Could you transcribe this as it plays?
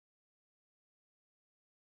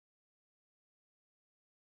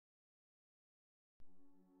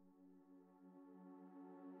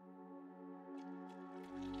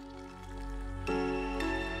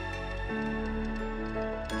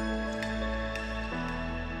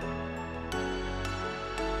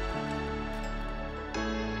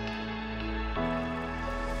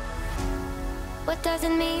What does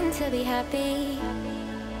it mean to be happy?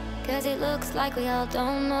 'Cause it looks like we all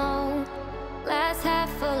don't know. Glass half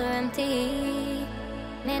full or empty.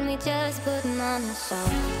 Man, we just putting on a show.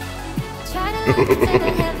 Try to look into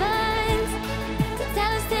the heavens to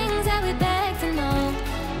tell us things that we beg to know.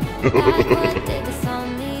 Like what did this all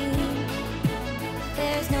mean?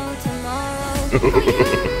 There's no tomorrow. Oh, you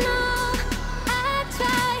know, I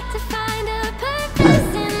try to find a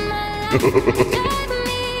purpose in my life. Drive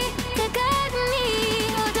me to guide me.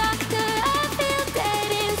 Oh, doctor, I feel dead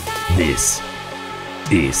inside. This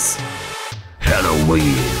is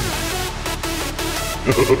Halloween.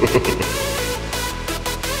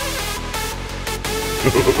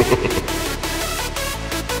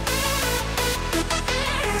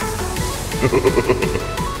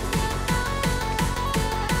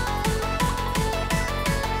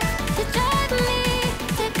 To drive me,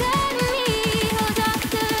 to guide me. Oh,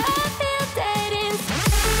 doctor, I feel dead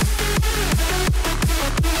inside.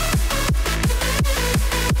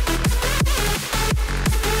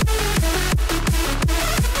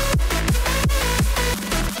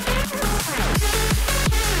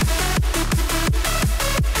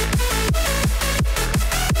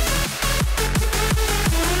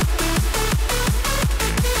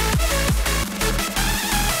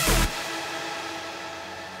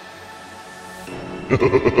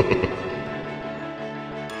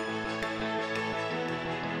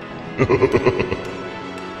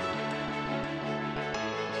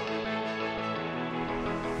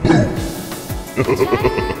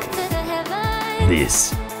 This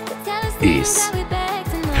is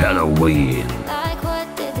Halloween. Like what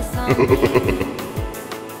did this all mean?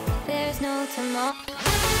 There's no tomorrow.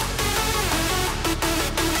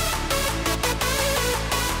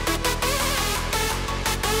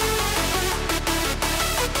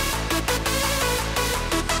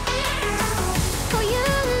 Oh, you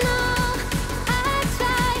know, I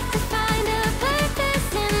try to find a purpose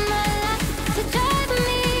in my life. To drive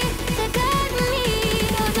me, to guide me.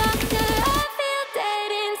 Oh, doctor, I feel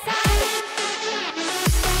dead inside.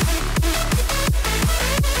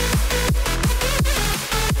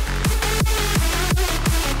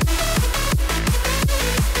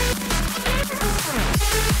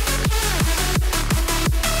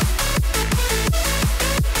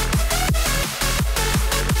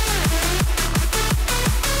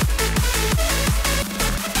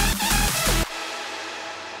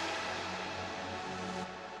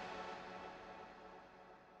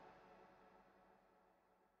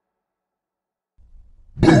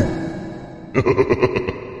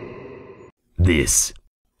 This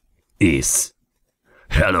is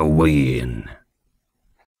Halloween.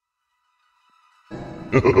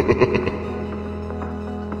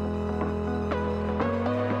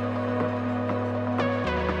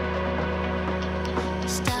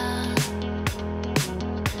 Stop.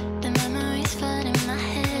 The memories flood in my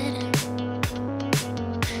head.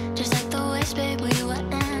 Just like the waves, babe, we were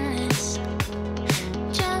endless.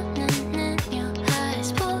 Drowning in your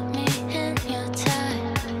eyes, pull me in your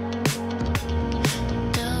tide.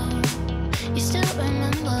 Do you still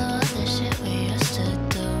remember all the shit we used to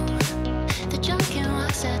do? The drunken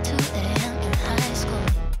walks at 2 a.m. in high school.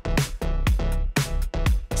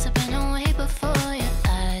 Slipping away before your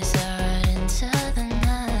eyes are right into the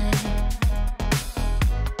night.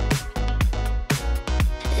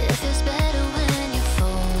 It feels better when you're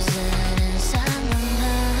frozen inside my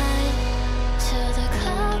mind. Till the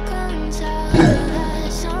clock runs out,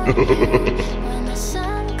 eyes on you. When the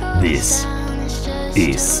sun goes This down, it's just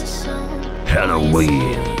is too soon.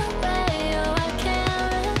 Halloween.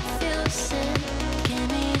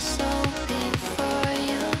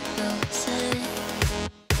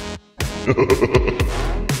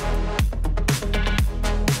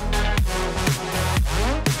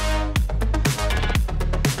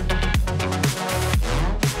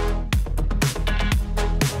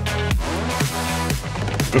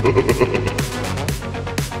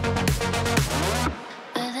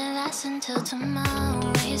 Will it last until tomorrow?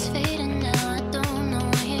 It's fading now, I don't know.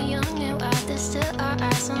 When you're young and wild, there's still our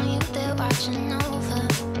eyes on you, they're watching over.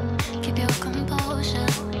 Keep your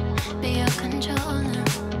composure, be your controller.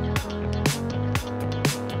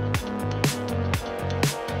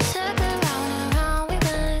 Circle round and round we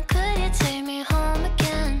went, could you take me home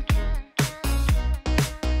again?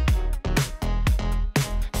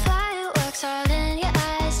 Fireworks all in your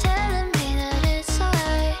eyes, telling me that it's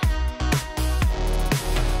alright.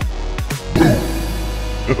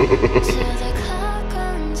 Till the clock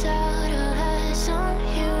runs out, all eyes on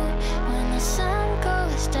you. When the sun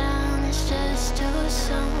goes down, it's just too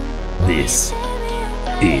soon. This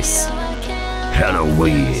is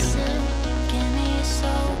Halloween. Give me a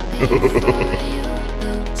soul before you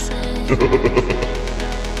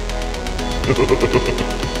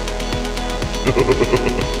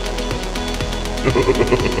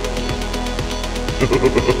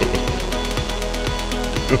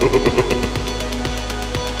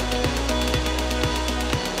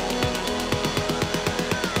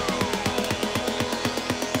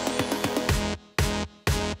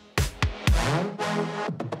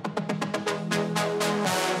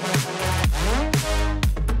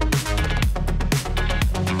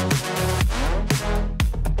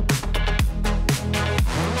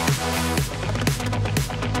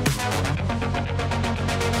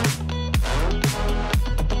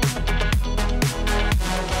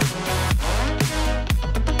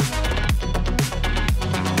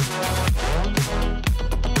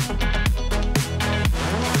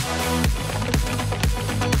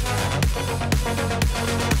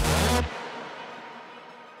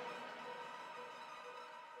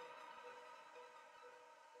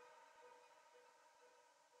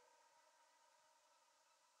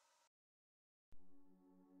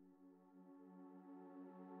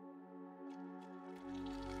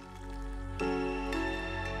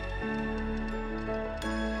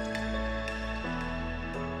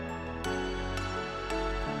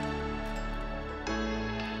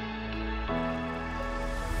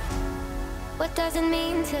What does it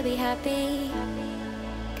mean to be happy?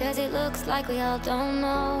 'Cause it looks like we all don't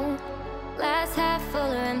know. Glass half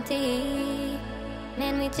full or empty.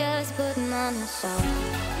 Man, we just putting on a show.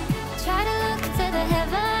 Try to look to the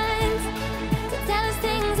heavens to tell us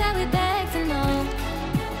things that we beg to know.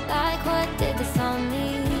 Like, what did this all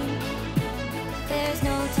mean? There's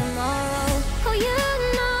no tomorrow. Oh, you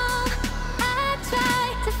know, I try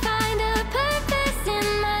to find a purpose in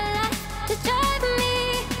my life to drive me,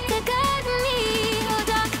 to guide me. Oh,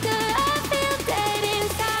 doctor, I feel dead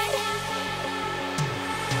inside.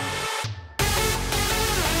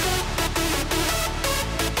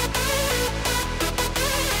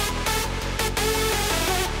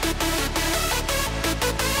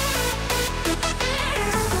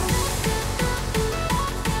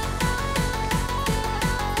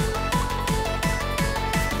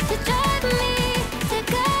 To drive me, to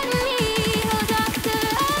guide me. Oh, doctor,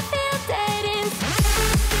 I feel dead inside.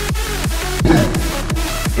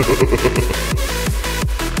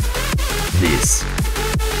 This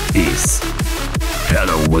is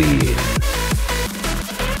Halloween.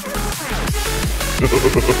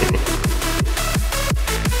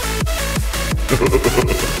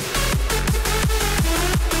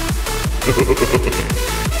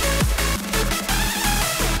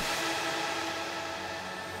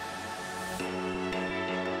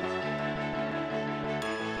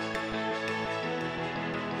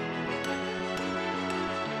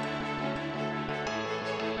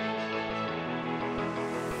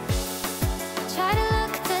 Try to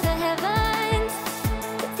look to the heavens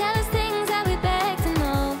to tell us things that we beg to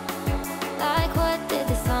know. Like, what did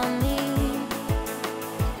this all mean?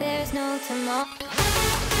 There's no tomorrow.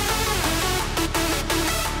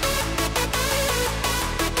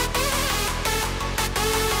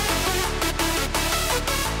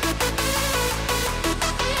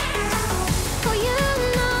 Oh, you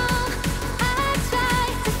know, I try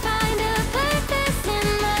to find a purpose in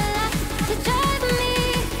my life to drive me,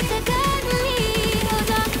 to guide me. Oh,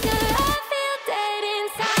 doctor, I feel dead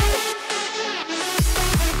inside.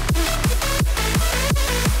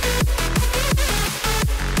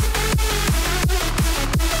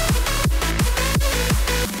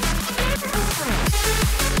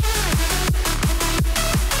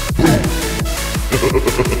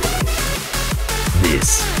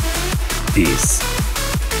 This is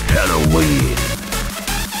Halloween.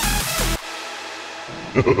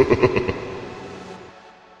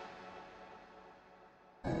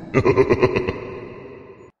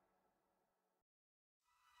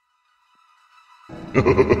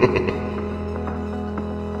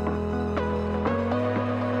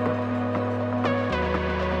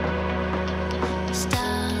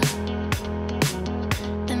 Stop.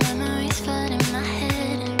 The memories flood in my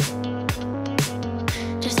head.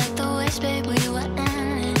 Just like the waves, babe, we were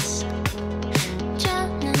endless.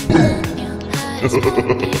 Drowning in your eyes, hold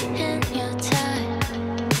me in your tide.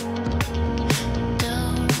 Do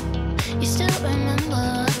you still remember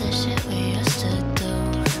all the shit we used to do?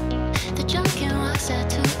 The drunken walks at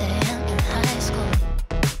 2 a.m. in high school.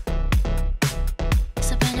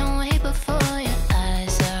 Slipping away before your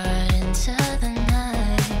eyes are into the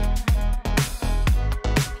night.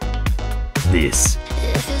 This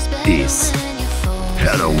It feels better is when you fall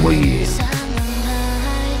Halloween. inside my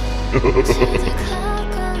mind. Till the clock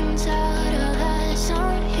runs out of eyes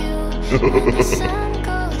on you. When the sun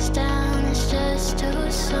goes down, it's just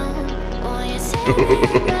too soon.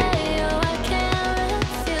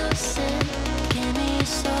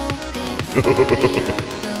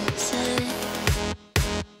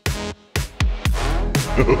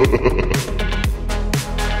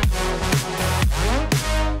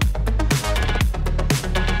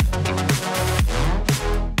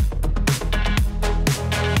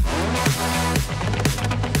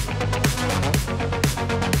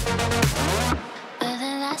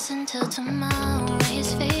 Until tomorrow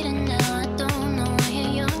is fading now. I don't know why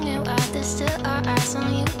you're young and why there's still our eyes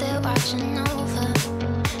on you. They're watching over.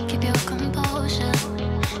 Keep your composure,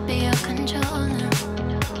 be your controller.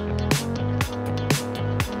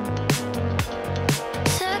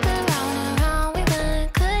 Circle round and round we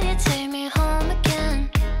went. Could you take me home again?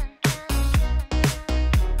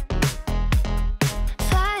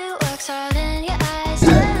 Fireworks all in your eyes,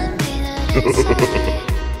 telling me that it's alright.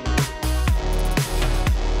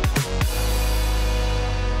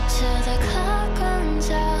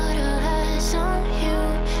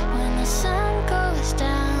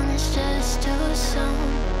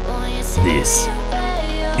 This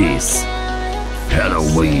is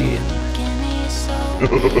Halloween.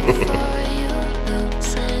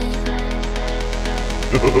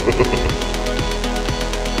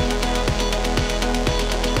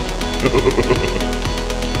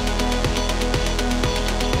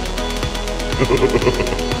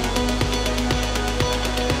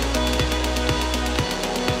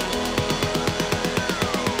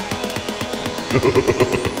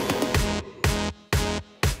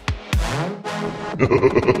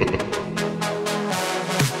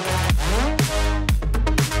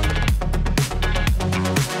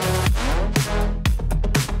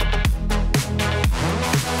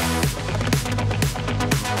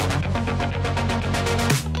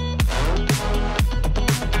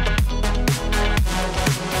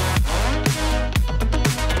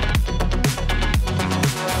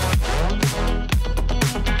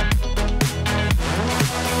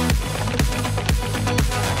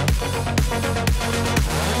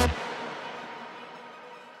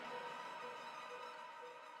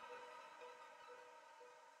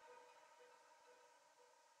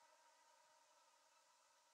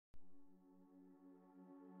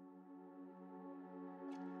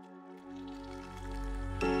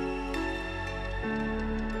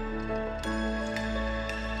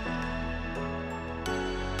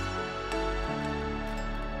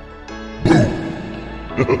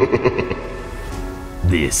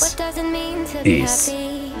 This What does it mean to be is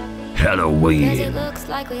happy? Halloween. Cause it looks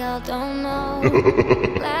like we all don't know.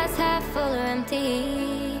 Glass half full or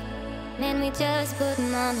empty. Man, we just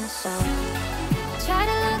putting on a show. Try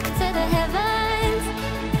to look to the heavens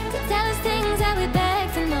to tell us things that we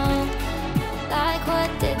beg to know. Like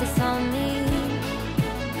what did this all mean?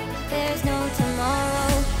 There's no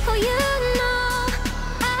tomorrow. Oh, you know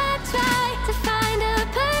I try to find a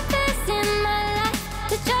purpose in my life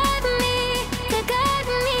to drive me, to guide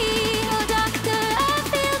me. Oh, doctor, I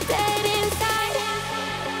feel dead inside.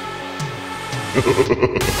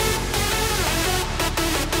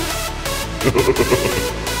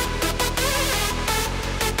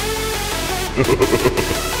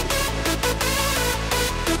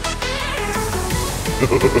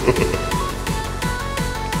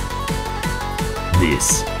 This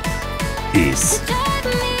is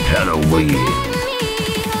Halloween.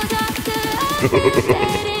 Oh, doctor, I feel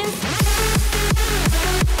dead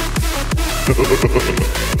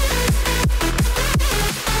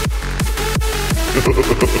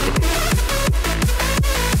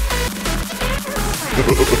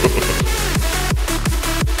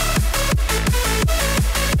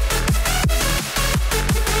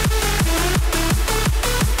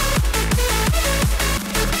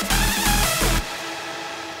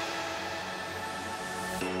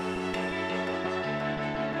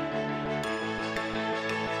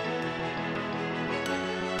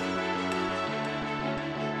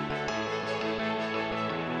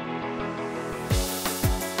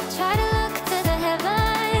Try to look to the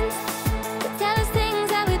heavens to tell us things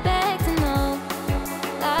that we beg to know.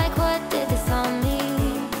 Like what did this all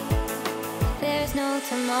mean? There's no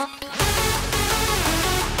tomorrow.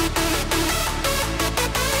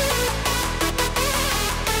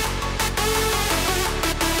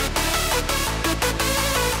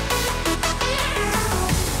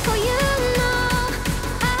 Oh, you know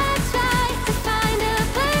I try to find a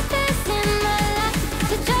purpose in my life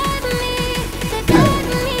to drive me, to guide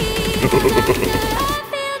me. I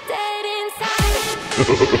feel dead inside.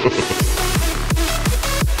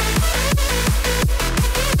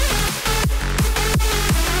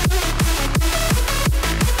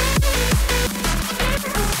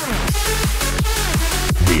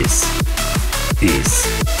 This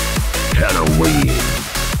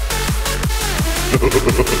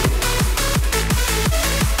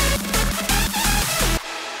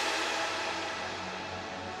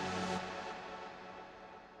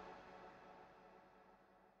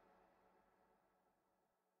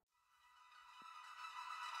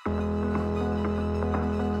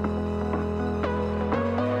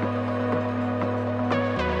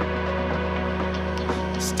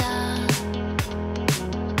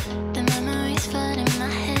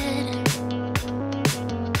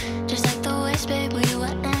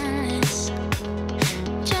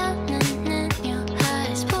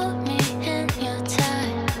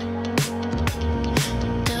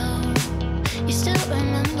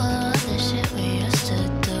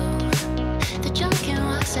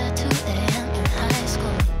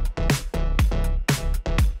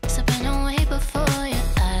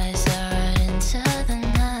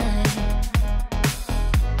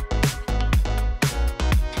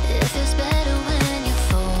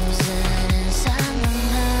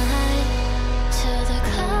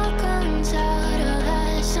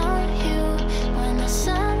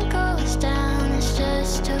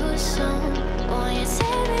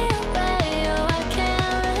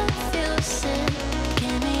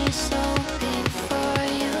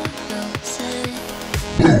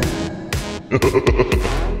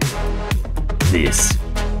This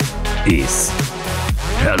is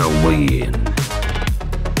Halloween.